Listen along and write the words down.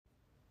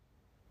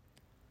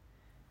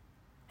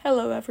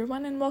Hello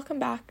everyone and welcome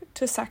back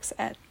to Sex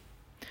Ed.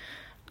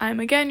 I'm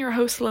again your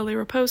host Lily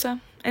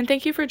Raposa, and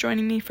thank you for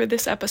joining me for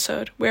this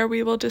episode where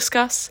we will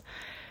discuss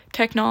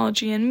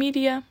technology and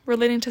media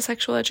relating to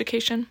sexual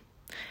education,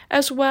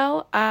 as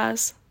well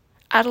as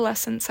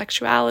adolescent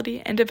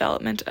sexuality and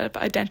development of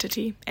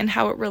identity and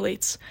how it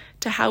relates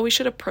to how we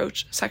should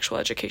approach sexual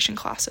education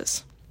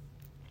classes.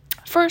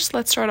 First,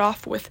 let's start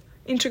off with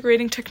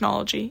integrating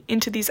technology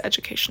into these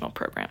educational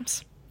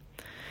programs.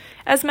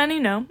 As many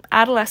know,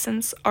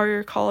 adolescents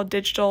are called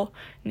digital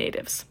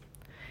natives.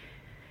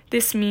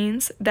 This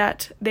means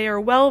that they are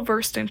well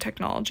versed in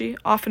technology,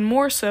 often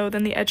more so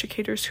than the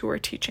educators who are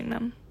teaching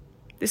them.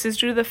 This is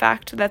due to the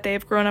fact that they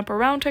have grown up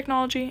around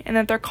technology and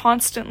that they're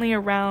constantly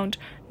around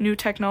new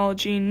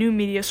technology, new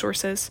media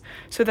sources,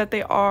 so that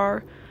they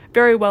are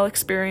very well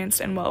experienced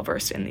and well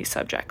versed in these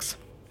subjects.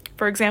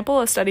 For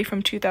example, a study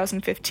from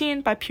 2015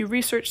 by Pew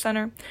Research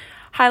Center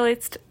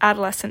highlights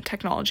adolescent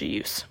technology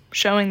use,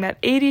 showing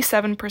that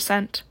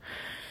 87%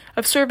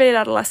 of surveyed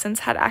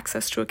adolescents had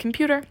access to a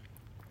computer,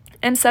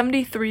 and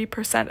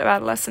 73% of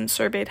adolescents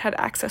surveyed had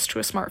access to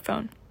a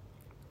smartphone.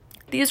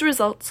 These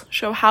results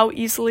show how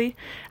easily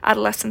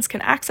adolescents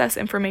can access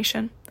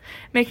information,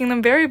 making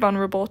them very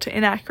vulnerable to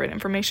inaccurate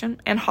information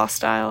and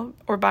hostile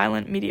or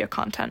violent media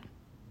content.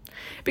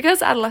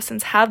 Because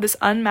adolescents have this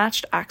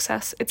unmatched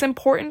access, it's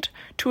important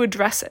to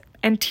address it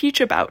and teach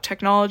about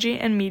technology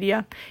and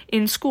media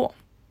in school.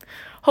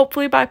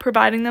 Hopefully, by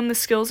providing them the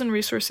skills and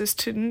resources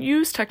to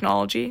use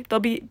technology, they'll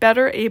be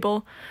better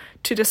able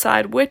to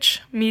decide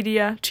which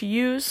media to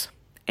use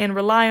and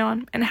rely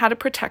on and how to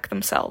protect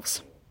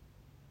themselves.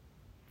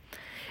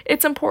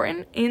 It's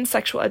important in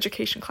sexual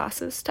education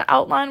classes to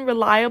outline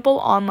reliable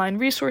online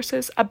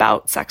resources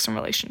about sex and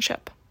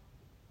relationship.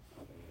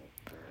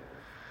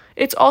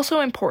 It's also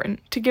important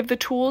to give the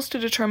tools to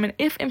determine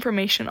if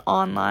information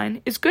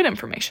online is good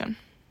information.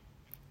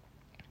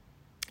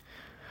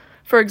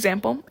 For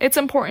example, it's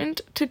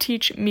important to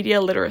teach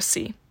media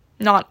literacy,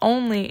 not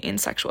only in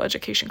sexual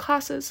education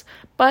classes,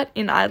 but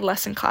in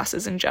adolescent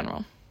classes in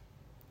general.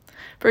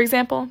 For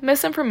example,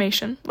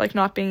 misinformation, like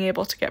not being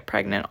able to get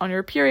pregnant on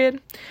your period,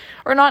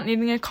 or not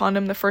needing a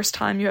condom the first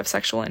time you have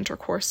sexual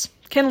intercourse,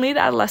 can lead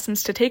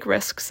adolescents to take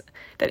risks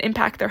that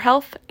impact their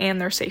health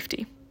and their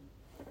safety.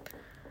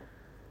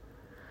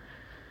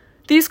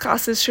 These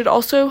classes should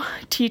also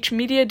teach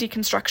media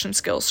deconstruction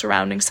skills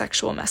surrounding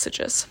sexual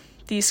messages.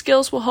 These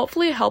skills will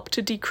hopefully help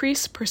to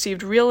decrease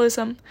perceived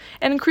realism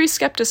and increase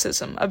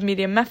skepticism of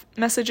media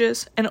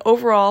messages and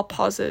overall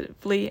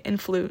positively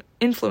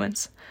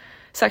influence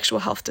sexual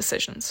health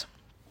decisions.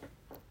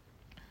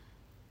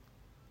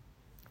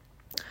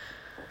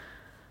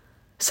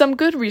 Some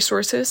good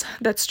resources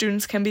that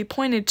students can be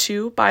pointed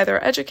to by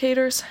their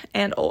educators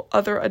and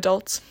other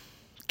adults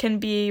can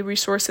be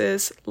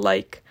resources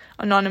like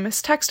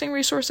anonymous texting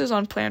resources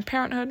on Planned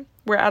Parenthood,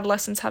 where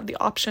adolescents have the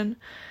option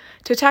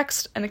to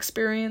text an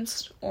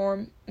experienced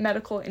or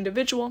medical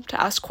individual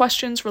to ask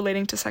questions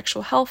relating to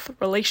sexual health,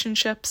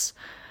 relationships,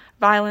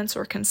 violence,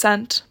 or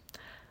consent,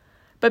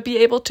 but be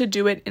able to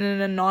do it in an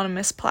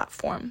anonymous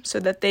platform so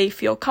that they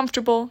feel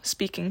comfortable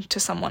speaking to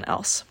someone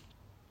else.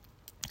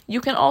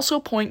 You can also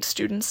point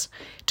students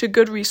to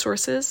good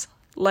resources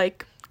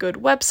like good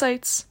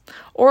websites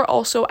or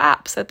also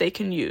apps that they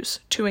can use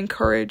to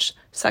encourage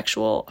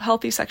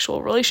healthy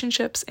sexual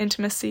relationships,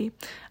 intimacy,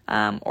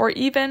 or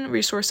even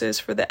resources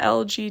for the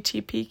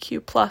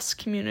LGBTQ+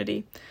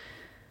 community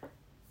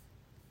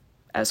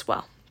as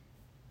well.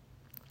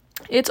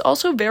 It's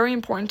also very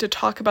important to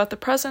talk about the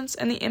presence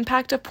and the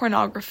impact of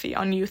pornography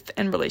on youth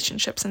and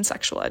relationships in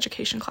sexual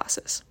education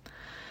classes.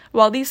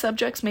 While these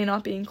subjects may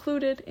not be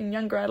included in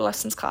younger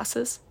adolescents'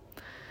 classes,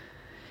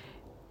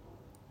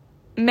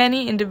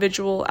 many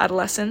individual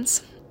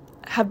adolescents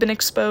have been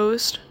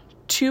exposed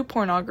to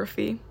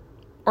pornography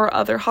or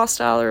other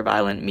hostile or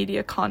violent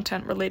media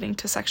content relating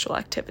to sexual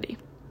activity.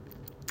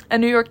 A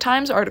New York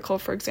Times article,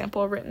 for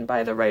example, written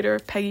by the writer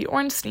Peggy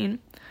Ornstein,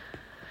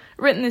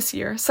 written this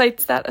year,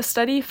 cites that a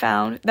study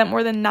found that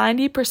more than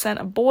 90%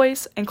 of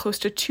boys and close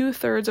to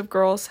 2/3 of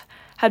girls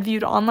had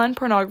viewed online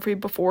pornography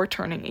before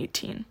turning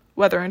 18,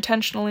 whether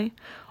intentionally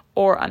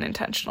or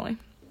unintentionally.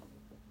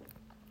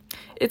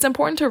 It's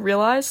important to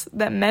realize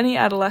that many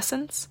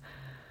adolescents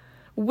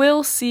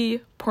will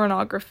see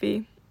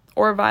pornography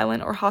or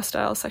violent or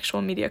hostile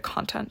sexual media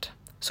content.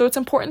 So it's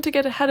important to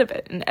get ahead of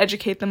it and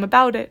educate them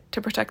about it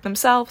to protect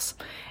themselves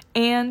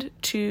and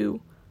to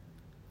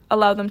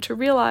allow them to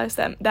realize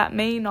that that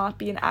may not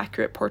be an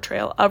accurate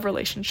portrayal of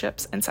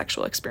relationships and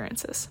sexual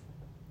experiences.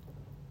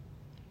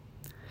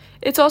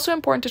 It's also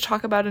important to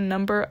talk about a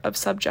number of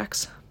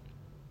subjects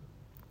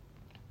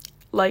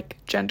like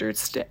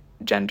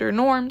gender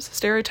norms,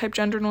 stereotype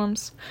gender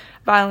norms,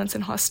 violence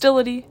and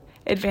hostility,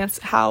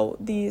 how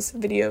these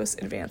videos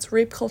advance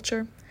rape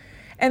culture,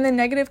 and the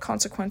negative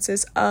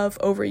consequences of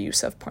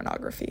overuse of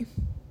pornography.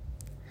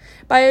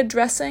 By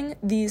addressing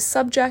these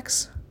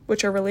subjects,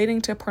 which are relating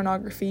to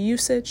pornography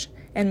usage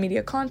and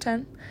media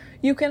content,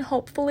 you can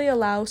hopefully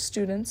allow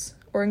students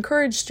or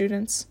encourage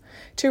students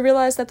to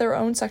realize that their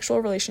own sexual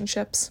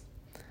relationships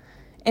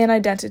and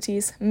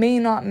identities may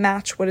not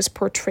match what is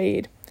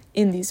portrayed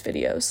in these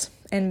videos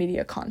and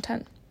media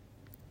content.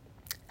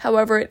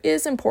 However, it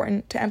is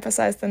important to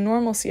emphasize the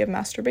normalcy of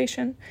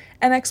masturbation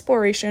and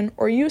exploration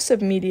or use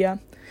of media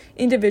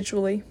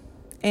individually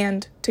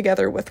and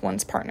together with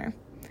one's partner.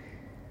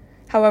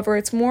 However,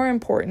 it's more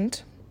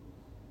important,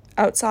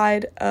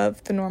 outside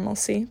of the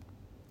normalcy,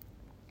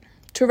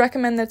 to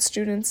recommend that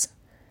students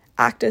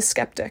act as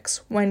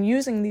skeptics when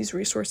using these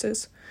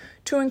resources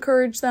to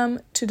encourage them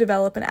to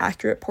develop an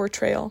accurate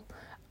portrayal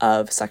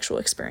of sexual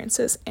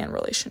experiences and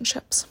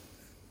relationships.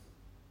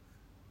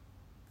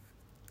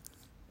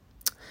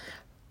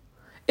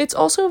 It's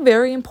also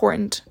very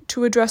important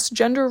to address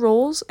gender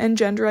roles and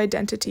gender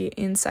identity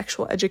in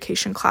sexual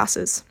education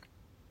classes.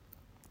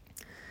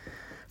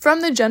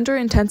 From the gender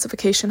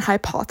intensification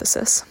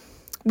hypothesis,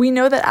 we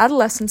know that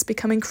adolescents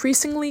become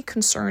increasingly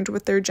concerned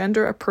with their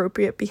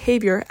gender-appropriate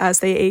behavior as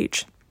they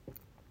age.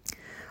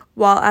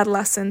 While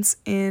adolescents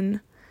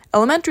in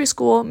elementary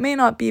school may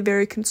not be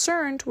very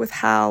concerned with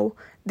how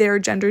their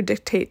gender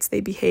dictates they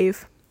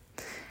behave.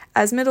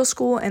 As middle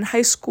school and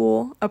high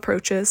school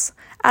approaches,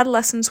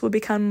 adolescents will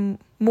become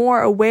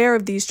more aware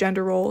of these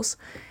gender roles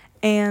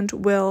and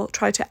will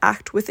try to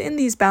act within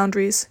these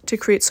boundaries to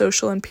create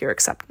social and peer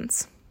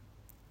acceptance.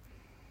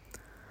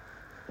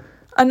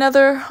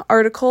 Another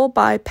article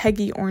by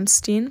Peggy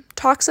Ornstein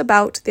talks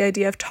about the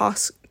idea of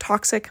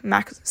toxic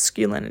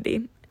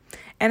masculinity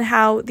and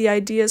how the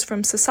ideas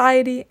from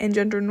society and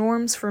gender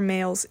norms for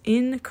males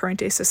in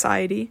current-day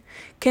society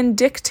can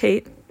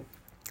dictate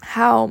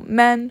how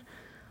men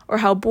or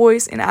how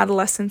boys and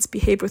adolescents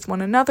behave with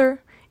one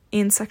another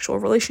in sexual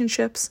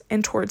relationships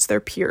and towards their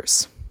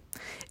peers.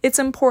 It's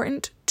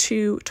important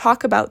to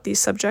talk about these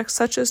subjects,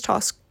 such as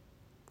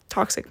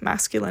toxic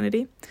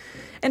masculinity,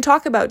 and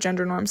talk about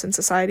gender norms in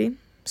society,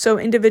 so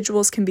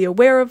individuals can be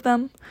aware of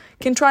them,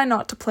 can try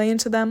not to play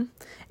into them,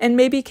 and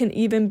maybe can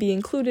even be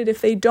included if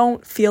they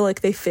don't feel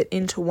like they fit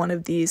into one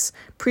of these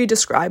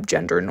pre-described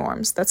gender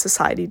norms that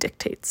society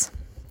dictates.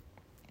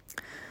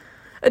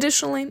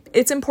 Additionally,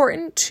 it's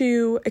important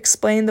to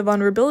explain the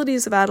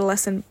vulnerabilities of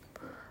adolescent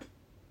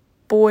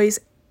boys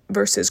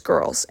versus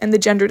girls and the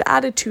gendered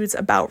attitudes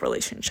about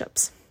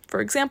relationships.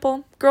 For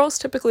example, girls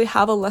typically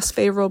have a less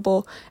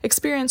favorable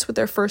experience with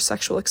their first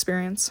sexual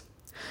experience.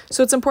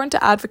 So it's important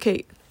to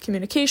advocate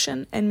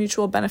communication and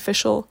mutual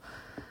beneficial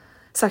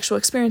sexual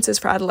experiences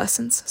for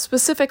adolescents,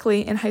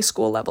 specifically in high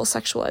school level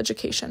sexual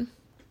education.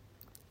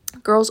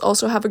 Girls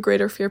also have a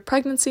greater fear of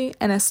pregnancy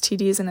and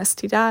STDs and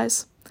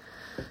STIs.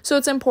 So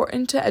it's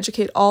important to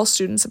educate all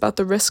students about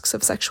the risks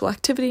of sexual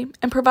activity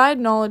and provide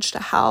knowledge to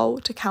how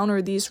to counter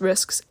these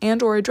risks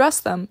and or address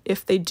them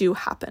if they do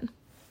happen.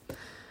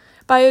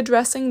 By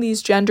addressing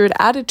these gendered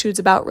attitudes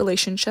about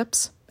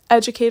relationships,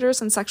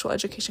 educators in sexual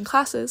education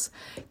classes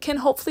can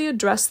hopefully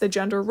address the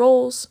gender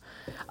roles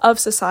of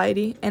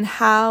society and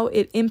how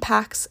it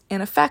impacts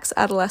and affects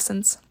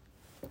adolescents,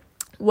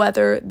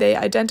 whether they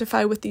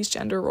identify with these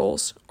gender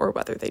roles or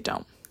whether they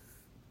don't.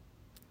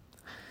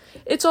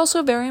 It's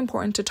also very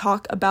important to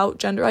talk about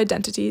gender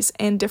identities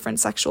and different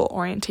sexual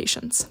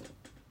orientations.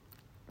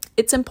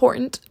 It's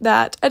important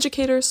that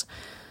educators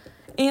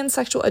and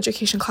sexual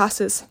education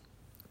classes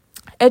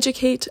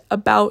educate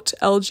about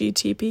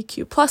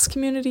LGBTQ+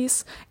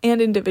 communities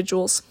and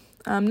individuals,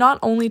 not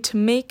only to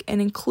make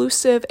an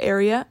inclusive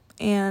area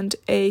and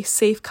a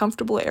safe,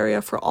 comfortable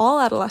area for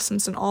all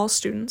adolescents and all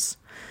students,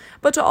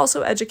 but to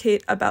also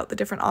educate about the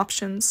different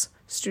options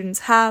students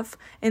have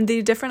and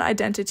the different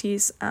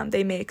identities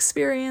they may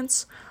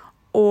experience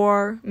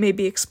or may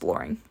be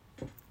exploring.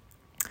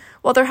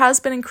 While there has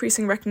been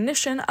increasing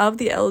recognition of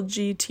the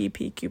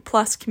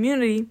LGBTQ+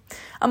 community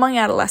among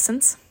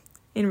adolescents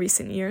in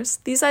recent years,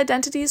 these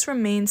identities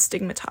remain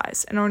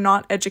stigmatized and are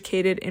not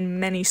educated in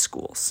many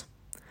schools.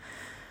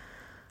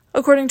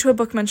 According to a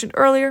book mentioned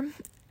earlier,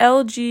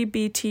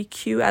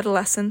 LGBTQ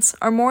adolescents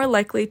are more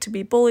likely to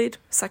be bullied,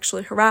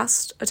 sexually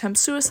harassed, attempt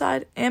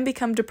suicide, and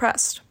become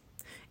depressed.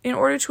 In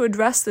order to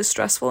address this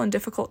stressful and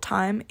difficult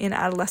time in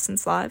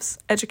adolescents' lives,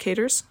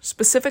 educators,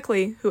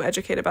 specifically who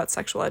educate about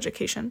sexual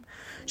education,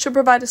 should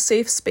provide a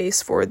safe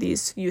space for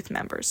these youth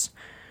members,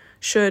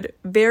 should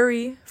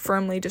very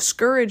firmly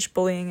discourage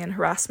bullying and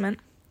harassment,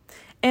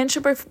 and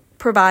should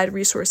provide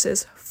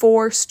resources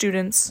for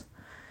students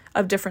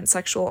of different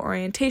sexual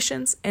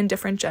orientations and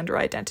different gender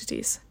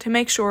identities to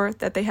make sure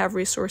that they have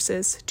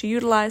resources to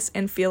utilize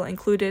and feel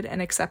included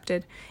and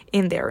accepted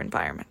in their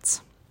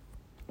environments.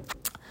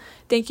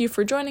 Thank you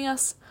for joining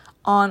us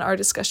on our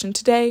discussion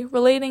today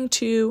relating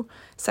to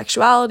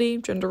sexuality,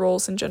 gender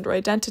roles, and gender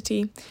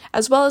identity,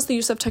 as well as the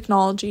use of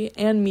technology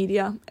and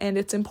media and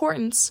its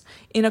importance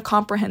in a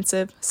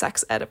comprehensive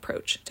sex ed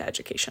approach to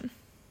education.